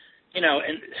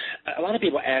a lot of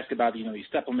people ask about, these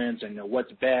supplements and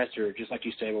what's best, or just like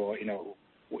you say, well,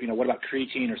 what about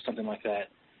creatine or something like that?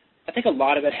 I think a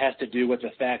lot of it has to do with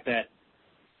the fact that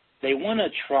they want to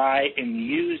try and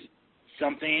use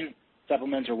something,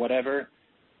 supplements or whatever,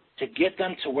 to get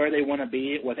them to where they want to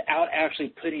be without actually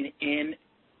putting in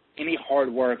any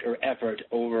hard work or effort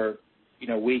over,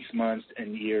 weeks, months,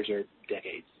 and years or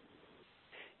decades.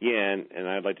 Yeah, and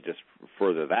I'd like to just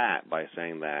further that by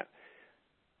saying that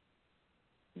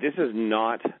this is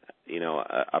not,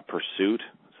 a pursuit,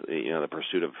 the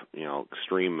pursuit of,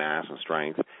 extreme mass and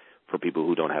strength for people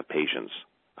who don't have patience.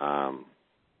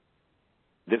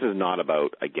 This is not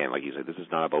about, again, like you said, this is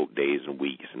not about days and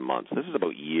weeks and months. This is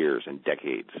about years and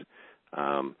decades.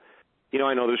 I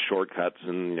know there's shortcuts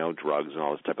and, drugs and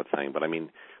all this type of thing, but I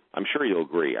mean, I'm sure you'll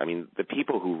agree. I mean, the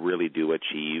people who really do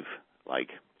achieve, like,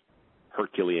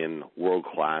 Herculean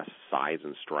world-class size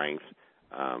and strength,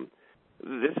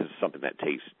 this is something that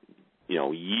takes,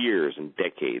 years and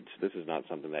decades. This is not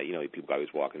something that, people always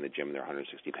walk in the gym and they're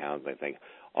 160 pounds and they think,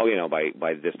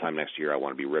 by this time next year I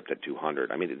want to be ripped at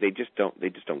 200. I mean, they just don't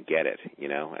get it,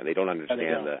 and they don't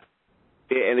understand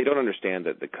they don't understand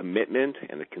the commitment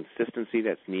and the consistency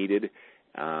that's needed,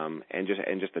 and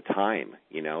just the time.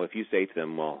 If you say to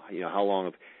them, well, how long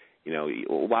have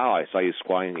wow, I saw you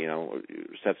squatting,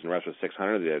 sets and reps with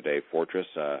 600 the other day, Fortress.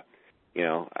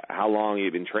 How long have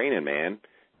you been training, man?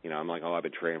 I'm like, I've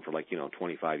been training for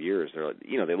 25 years. They're like,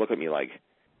 they look at me like,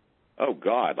 oh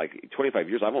God, 25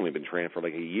 years. I've only been training for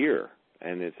a year,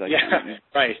 and it's like, yeah,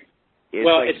 right.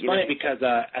 It's funny because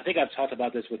I think I've talked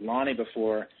about this with Lonnie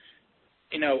before.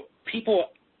 People,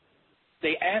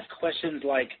 they ask questions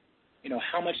like,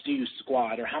 how much do you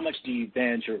squat, or how much do you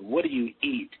bench, or what do you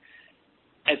eat?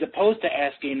 As opposed to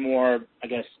asking more, I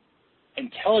guess,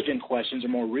 intelligent questions or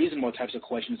more reasonable types of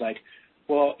questions like,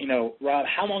 well, Rob,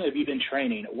 how long have you been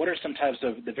training? What are some types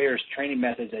of the various training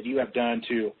methods that you have done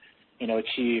to,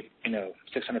 achieve,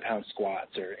 600-pound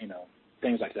squats or,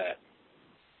 things like that?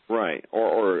 Right.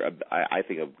 Or I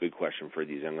think a good question for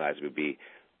these young guys would be,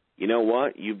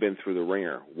 what? You've been through the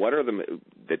ringer. What are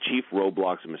the chief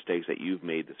roadblocks and mistakes that you've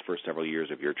made this first several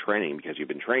years of your training, because you've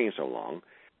been training so long,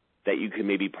 that you can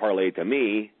maybe parlay to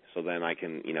me, so then I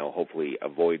can, hopefully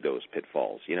avoid those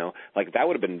pitfalls. That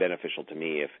would have been beneficial to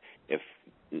me if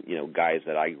guys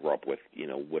that I grew up with,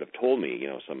 would have told me,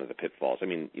 some of the pitfalls. I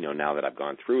mean, now that I've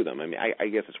gone through them, I mean, I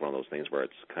guess it's one of those things where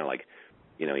it's kind of like,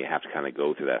 you have to kind of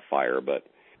go through that fire. But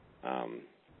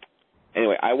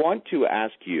anyway, I want to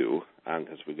ask you,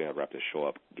 because we're going to wrap this show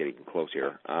up, getting close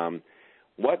here.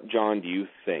 What, John, do you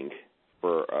think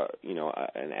for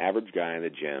an average guy in the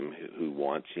gym who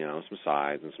wants some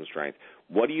size and some strength?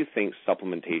 What do you think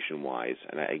supplementation-wise?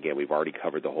 And again, we've already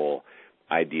covered the whole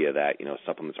idea that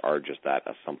supplements are just that,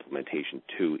 a supplementation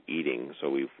to eating. So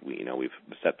we've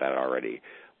set that already.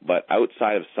 But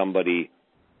outside of somebody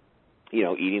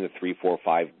eating the 3, 4,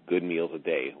 5 good meals a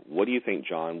day, what do you think,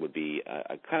 John, would be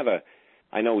a kind of a,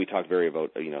 I know we talked very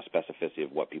about specificity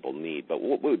of what people need, but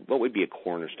what would be a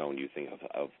cornerstone, do you think,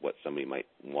 of what somebody might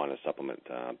want to supplement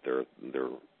their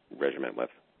regimen with?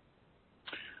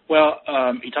 Well,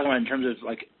 you're talking about in terms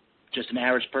of just an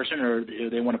average person, or do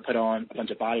they want to put on a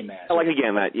bunch of body mass?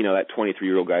 Again, that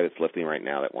 23-year-old guy that's lifting right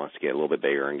now that wants to get a little bit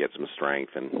bigger and get some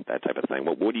strength and that type of thing.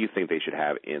 What do you think they should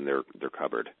have in their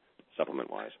cupboard,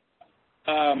 supplement-wise?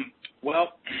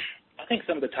 Well, I think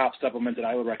some of the top supplements that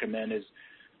I would recommend is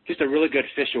just a really good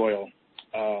fish oil.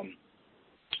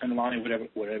 And Lonnie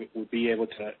would be able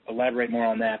to elaborate more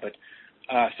on that. But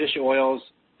fish oils,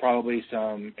 probably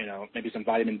some, maybe some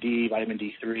vitamin D, vitamin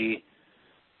D3.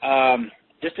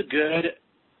 Just a good,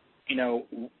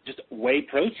 just whey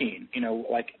protein.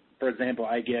 For example,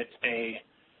 I get a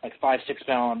 5-6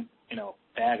 pound,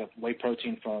 bag of whey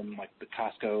protein from the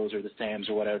Costco's or the Sam's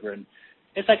or whatever, and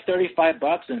it's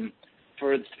 $35, and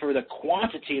for the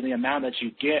quantity and the amount that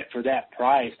you get for that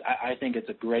price, I think it's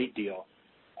a great deal.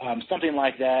 Something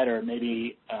like that, or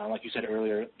maybe, like you said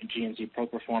earlier, GNC Pro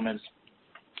Performance,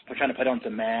 we're trying to put on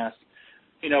some mass.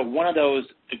 One of those,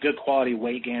 a good quality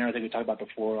weight gainer, I think we talked about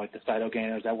before, like the Cyto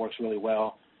gainers, that works really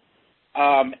well.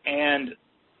 And,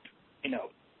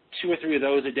 2 or 3 of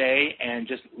those a day, and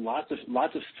just lots of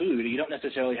food. You don't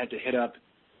necessarily have to hit up,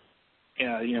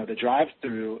 the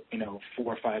drive-through, 4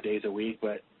 or 5 days a week,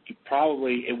 but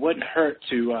it wouldn't hurt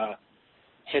to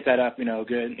hit that up,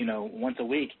 good, once a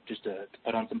week just to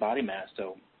put on some body mass.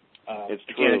 So it's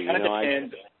true. Again, it kind of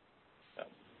depends.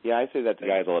 Yeah, I say that to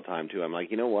guys all the time too. I'm like,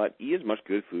 you know what? Eat as much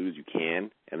good food as you can,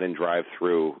 and then drive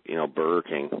through, Burger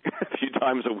King a few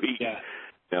times a week. Yeah.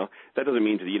 That doesn't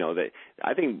mean that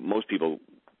I think most people,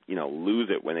 lose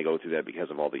it when they go through that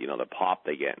because of all the, the pop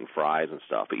they get and fries and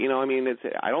stuff. But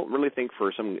I don't really think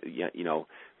for some,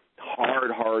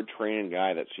 hard training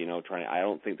guy that's, trying. I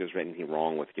don't think there's anything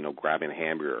wrong with, grabbing a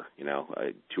hamburger,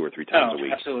 2 or 3 times a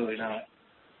week. Absolutely not.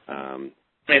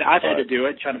 I've had to do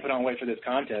it, trying to put on weight for this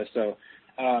contest, so.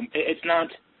 It's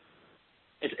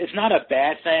not a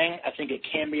bad thing. I think it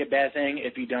can be a bad thing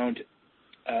if you don't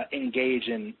engage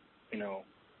in,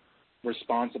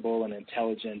 responsible and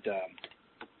intelligent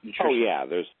nutrition. Oh yeah,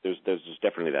 there's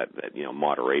definitely that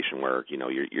moderation where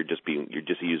you're just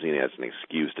using it as an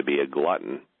excuse to be a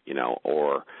glutton,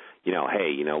 or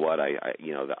hey, you know what, I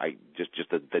just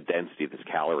the density of this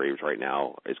calories right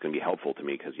now is going to be helpful to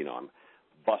me because I'm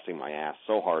busting my ass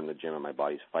so hard in the gym and my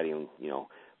body's fighting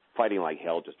like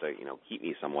hell just to, keep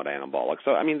me somewhat anabolic.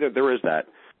 So, there is that,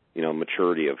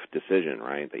 maturity of decision,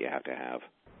 right, that you have to have.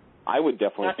 I would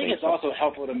definitely I think it's also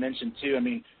helpful to mention, too,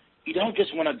 you don't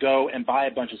just want to go and buy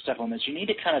a bunch of supplements. You need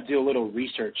to kind of do a little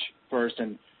research first.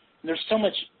 And there's so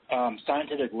much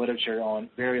scientific literature on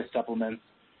various supplements,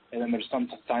 and then there's some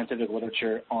scientific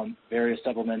literature on various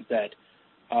supplements that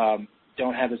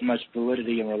don't have as much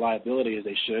validity and reliability as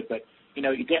they should. But, you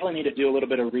definitely need to do a little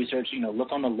bit of research,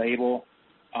 look on the label,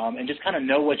 and just kind of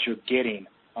know what you're getting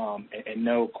and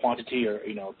know quantity or,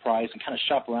 price, and kind of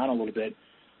shop around a little bit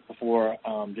before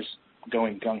just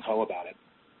going gung-ho about it.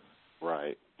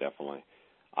 Right, definitely.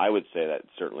 I would say that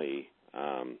certainly,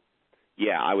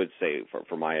 I would say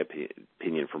for my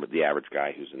opinion, from the average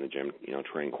guy who's in the gym,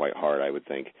 training quite hard, I would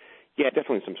think,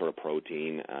 definitely some sort of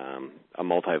protein, a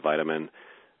multivitamin,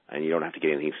 and you don't have to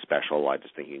get anything special. I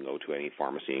just think you can go to any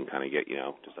pharmacy and kind of get,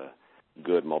 just a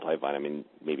good multivitamin.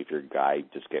 Maybe if you're a guy,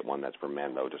 just get one that's for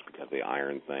men, though, just because of the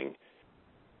iron thing.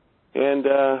 And,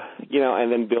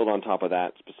 and then build on top of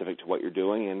that specific to what you're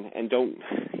doing, and don't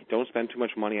spend too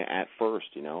much money at first,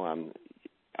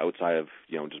 outside of,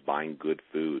 just buying good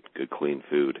food, good clean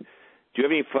food. Do you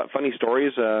have any funny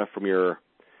stories from your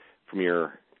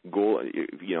goal,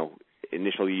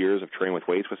 initial years of training with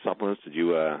weights with supplements? Did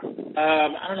you? I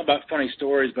don't know about funny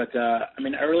stories, but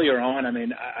earlier on,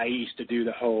 I used to do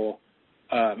the whole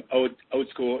old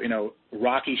school,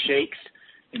 Rocky shakes,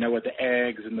 with the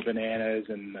eggs and the bananas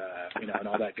and and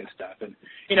all that good stuff. And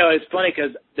it's funny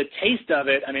because the taste of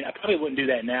it, I probably wouldn't do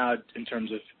that now in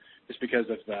terms of just because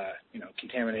of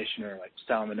contamination or like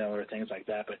salmonella or things like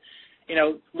that. But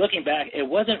looking back, it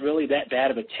wasn't really that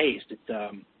bad of a taste.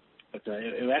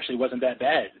 It actually wasn't that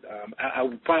bad. I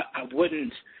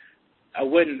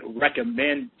wouldn't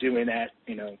recommend doing that,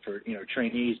 for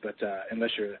trainees, but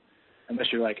unless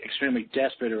you're like extremely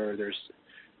desperate or there's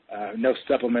no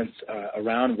supplements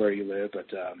around where you live. But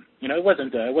it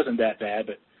wasn't that bad.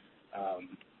 But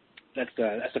that's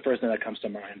the first thing that comes to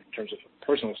mind in terms of a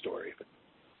personal story. But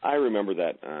I remember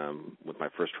that with my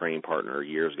first training partner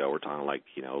years ago. We're talking like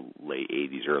late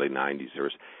 80s, early 90s. There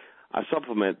was a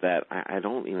supplement that I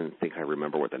don't even think I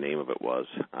remember what the name of it was.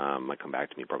 Might come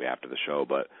back to me probably after the show,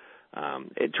 but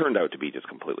it turned out to be just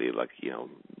completely like,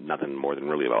 nothing more than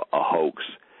really a hoax.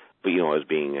 But, as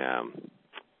being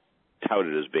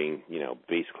touted as being,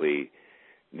 basically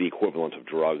the equivalent of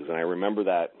drugs. And I remember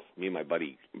that me and my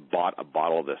buddy bought a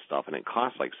bottle of this stuff, and it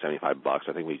cost like $75.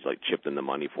 I think we like chipped in the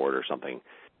money for it or something.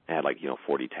 It had like,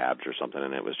 40 tabs or something,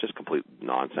 and it was just complete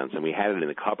nonsense. And we had it in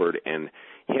the cupboard, and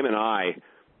him and I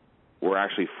were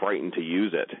actually frightened to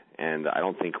use it, and I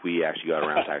don't think we actually got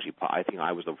around to actually I think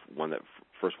I was the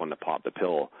first one to pop the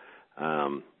pill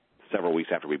several weeks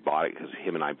after we bought it, because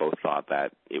him and I both thought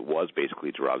that it was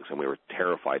basically drugs, and we were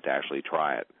terrified to actually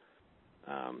try it.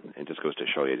 It just goes to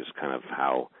show you just kind of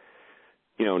how,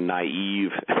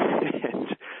 naive and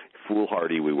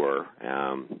foolhardy we were,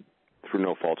 through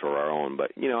no fault of our own.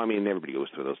 But, everybody goes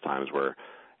through those times where,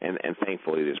 and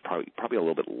thankfully there's probably a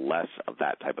little bit less of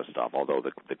that type of stuff, although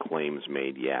the claims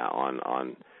made,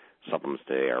 on supplements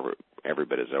today are every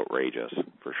bit as outrageous,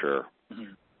 for sure.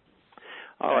 Mm-hmm.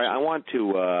 All right, I want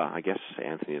to, I guess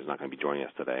Anthony is not going to be joining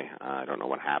us today. I don't know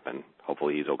what happened.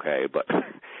 Hopefully he's okay. But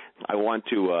I want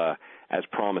to, as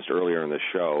promised earlier in the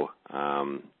show,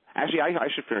 actually I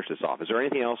should finish this off. Is there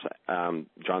anything else,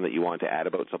 John, that you want to add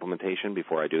about supplementation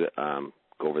before I do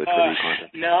go over the trivia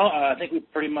content? No, I think we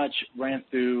pretty much ran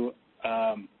through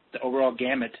the overall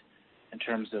gamut in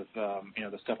terms of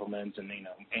the supplements and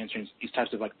answering these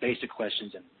types of like basic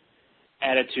questions and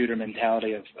attitude or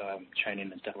mentality of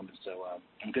training and supplements. So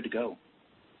I'm good to go.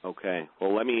 Okay.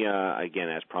 Well, let me again,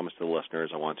 as promised to the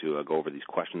listeners, I want to go over these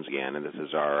questions again, and this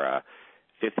is our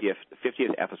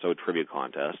 50th episode trivia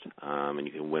contest, and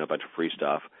you can win a bunch of free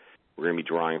stuff. We're going to be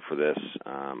drawing for this,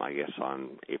 I guess,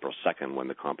 on April 2nd when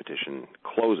the competition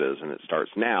closes, and it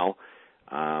starts now.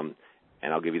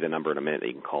 And I'll give you the number in a minute that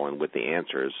you can call in with the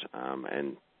answers.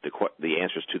 And the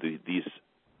answers to these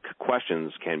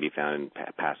questions can be found in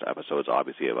past episodes,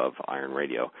 obviously, of Iron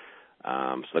Radio.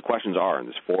 So the questions are, and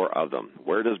there's 4 of them.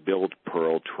 Where does Bill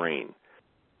Pearl train?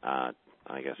 I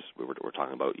guess we're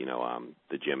talking about,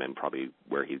 the gym and probably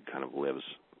where he kind of lives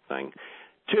thing.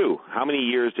 2, how many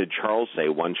years did Charles say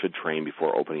one should train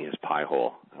before opening his pie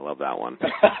hole? I love that one.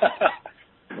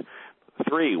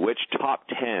 3, which top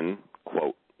 10,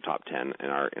 quote, top 10 in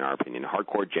our opinion,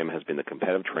 hardcore gym has been the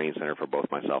competitive training center for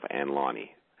both myself and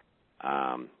Lonnie,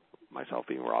 myself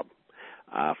being Rob.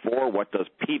 4, what does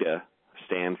PETA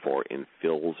stand for in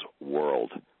Phil's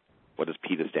world? What does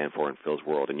PETA stand for in Phil's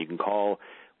world? And you can call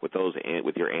with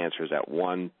your answers at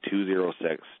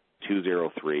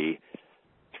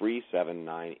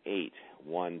 1-206-203-3798,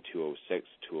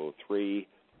 1-206-203-3798.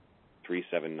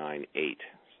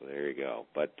 So there you go.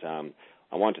 But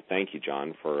I want to thank you,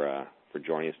 John, for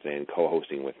joining us today and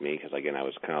co-hosting with me, because, again, I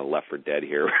was kind of left for dead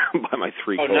here by my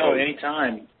 3 co-hosts. Oh, no,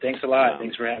 anytime. Thanks a lot.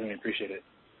 Thanks for having me. Appreciate it.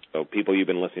 So, people, you've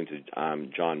been listening to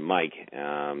John Mike,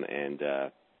 and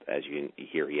as you can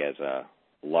hear, he has a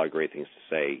lot of great things to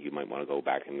say. You might want to go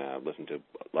back and listen to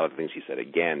a lot of the things he said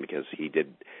again, because he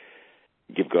did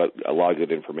give a lot of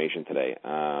good information today,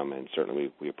 and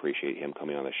certainly we appreciate him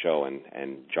coming on the show.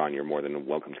 And John, you're more than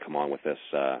welcome to come on with us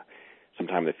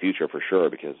sometime in the future for sure,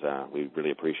 because we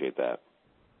really appreciate that.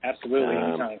 Absolutely,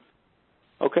 anytime.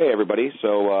 Okay, everybody.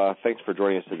 So thanks for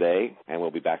joining us today, and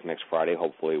we'll be back next Friday,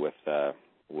 hopefully with Phil,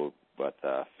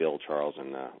 Charles,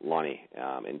 and Lonnie.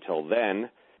 Until then,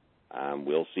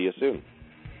 we'll see you soon.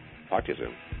 Talk to you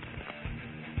soon.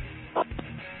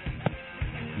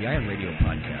 The Iron Radio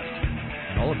podcast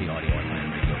and all of the audio on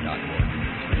ironradio.org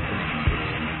is for information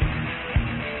purposes.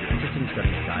 If you're interested in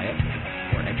studying a diet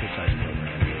or an exercise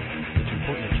program, it's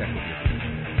important to check with your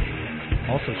physician.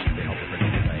 Also seek the help of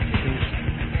registered dietitians,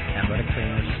 athletic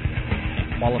trainers,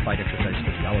 and qualified exercise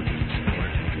physiologists